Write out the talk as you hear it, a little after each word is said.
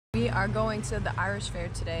are going to the Irish Fair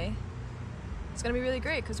today. It's gonna be really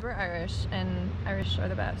great because we're Irish and Irish are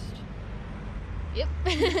the best. Yep.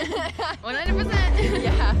 100%.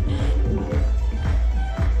 Yeah.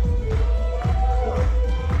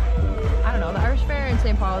 I don't know, the Irish Fair in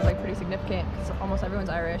St. Paul is like pretty significant because almost everyone's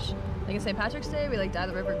Irish. Like in St. Patrick's Day, we like dye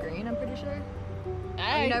the river green, I'm pretty sure.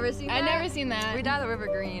 Have you never seen that? I've never seen that. We dye the river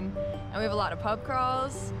green and we have a lot of pub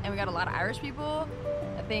crawls and we got a lot of Irish people.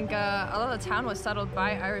 I think a lot of the town was settled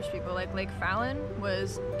by Irish people. Like Lake Fallon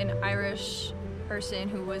was an Irish person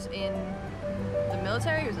who was in the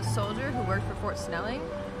military. He was a soldier who worked for Fort Snelling.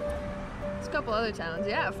 There's a couple other towns.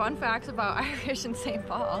 Yeah, fun facts about Irish in St.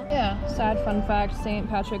 Paul. Yeah, sad fun fact, St.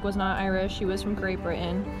 Patrick was not Irish. He was from Great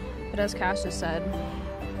Britain. But as Cass just said,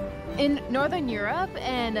 in Northern Europe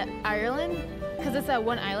and Ireland, because it's that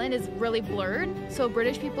one island, is really blurred. So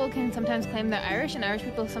British people can sometimes claim they're Irish and Irish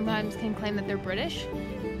people sometimes can claim that they're British.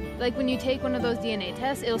 Like when you take one of those DNA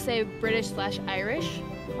tests, it'll say British/Irish.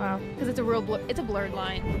 Wow. Because it's a real it's a blurred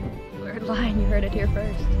line. Blurred line, you heard it here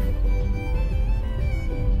first.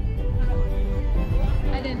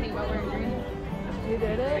 I didn't think about wearing green. You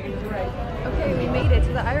did it? Right. Okay, we made it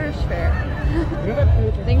to the Irish Fair.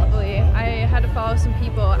 Thankfully, I had to follow some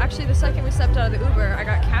people. Actually, the second we stepped out of the Uber, I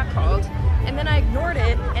got catcalled. And then I ignored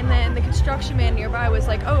it, and then the construction man nearby was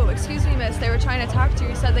like, "Oh, excuse me, miss, they were trying to talk to you.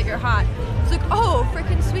 He said that you're hot." I was like, "Oh,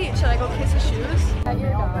 freaking sweet. Should I go kiss his shoes?"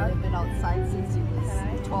 Your dog had been outside since he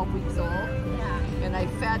was 12 weeks old. Yeah. And I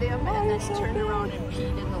fed him, and then he turned around and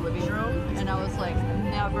peed in the living room. And I was like,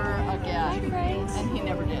 never again. And he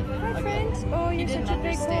never did. My friend. Oh, you're such a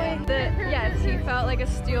big boy. Yes, he felt like a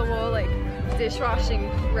steel wool, like dishwashing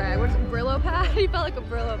rag. What's it, Brillo pad? He felt like a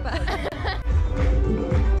Brillo pad.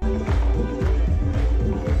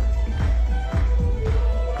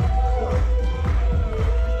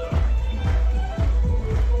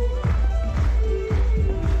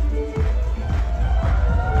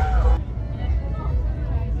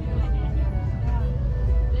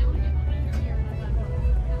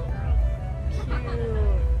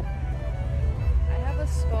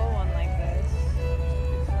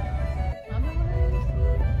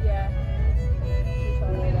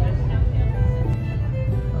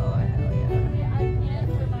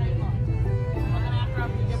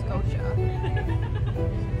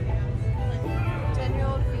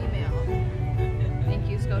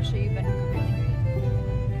 You've been really great,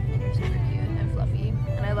 and you're super cute and fluffy,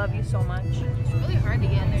 and I love you so much. It's really hard to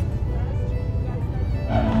get in there.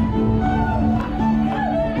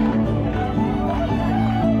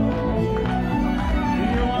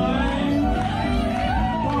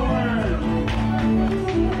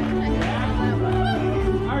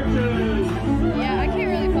 Yeah, I can't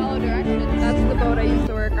really follow directions. That's the boat I used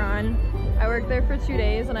to work on. I worked there for 2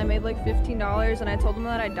 days and I made like $15, and I told them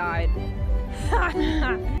that I died. So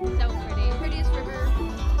pretty. Prettiest river.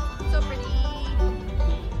 So pretty.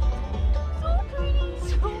 So pretty.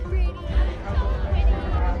 So pretty. So pretty.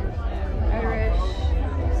 Irish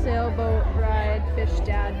sailboat ride fish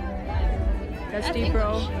dad. That's deep,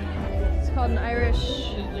 bro. It's called an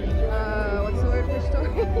Irish, what's the word for story?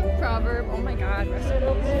 Proverb. Oh my god.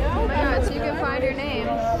 Oh my god, so you can find your names.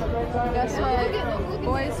 Guess what?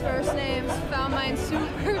 Boys' first names. Found mine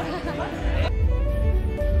super bad.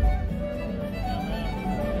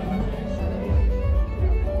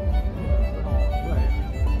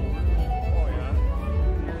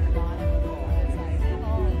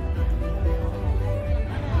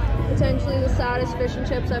 Potentially the saddest fish and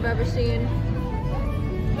chips I've ever seen.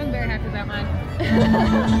 I'm very happy about mine.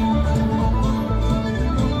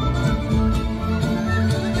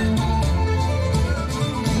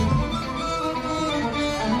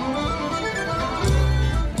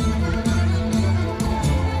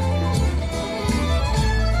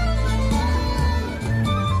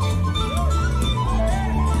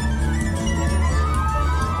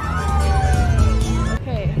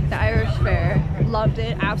 Okay, the Irish Fair. Loved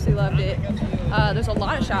it, absolutely loved it. There's a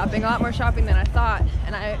lot of shopping, a lot more shopping than I thought,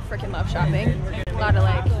 and I freaking love shopping. A lot of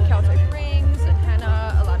like Celtic rings and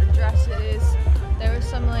henna, a lot of dresses. There was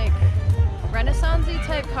some like Renaissance-y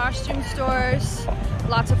type costume stores,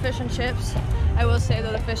 lots of fish and chips. I will say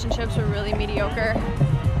though the fish and chips were really mediocre.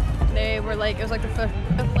 They were like, it was like the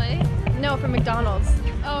Play? No, from McDonald's.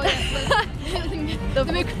 Oh yeah, the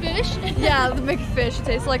McFish? Yeah, the McFish. It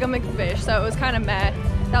tastes like a McFish, so it was kind of meh.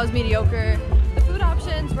 That was mediocre. The food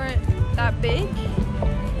options weren't that big.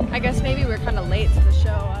 I guess maybe we're kind of late to the show,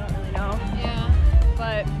 I don't really know.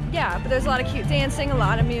 Yeah. But there's a lot of cute dancing, a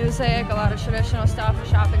lot of music, a lot of traditional stuff. The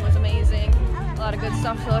shopping was amazing. A lot of good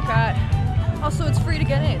stuff to look at. Also, it's free to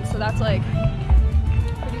get in, so that's like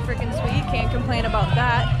pretty freaking sweet. Can't complain about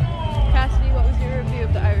that. Cassidy, what was your review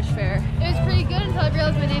of the Irish Fair?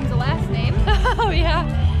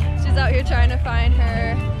 she's out here trying to find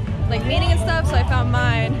her like meaning and stuff, so I found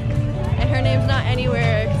mine. And her name's not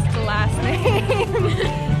anywhere, it's the last name.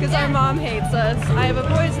 Because our mom hates us. I have a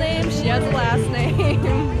boy's name, she has a last name.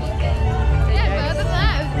 Yeah, but other than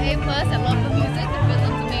that, it was A+. I love the music, the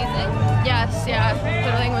fiddling's amazing. Yes, yeah,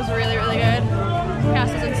 fiddling was really, really good. Cass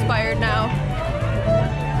is inspired now.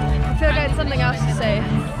 I feel like I had something else to say.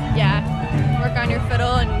 Yeah, work on your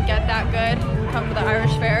fiddle and get that good. Come to the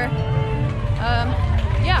Irish Fair.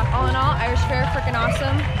 Yeah, all in all, Irish Fair, freaking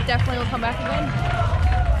awesome. Definitely will come back again.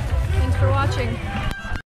 Thanks for watching.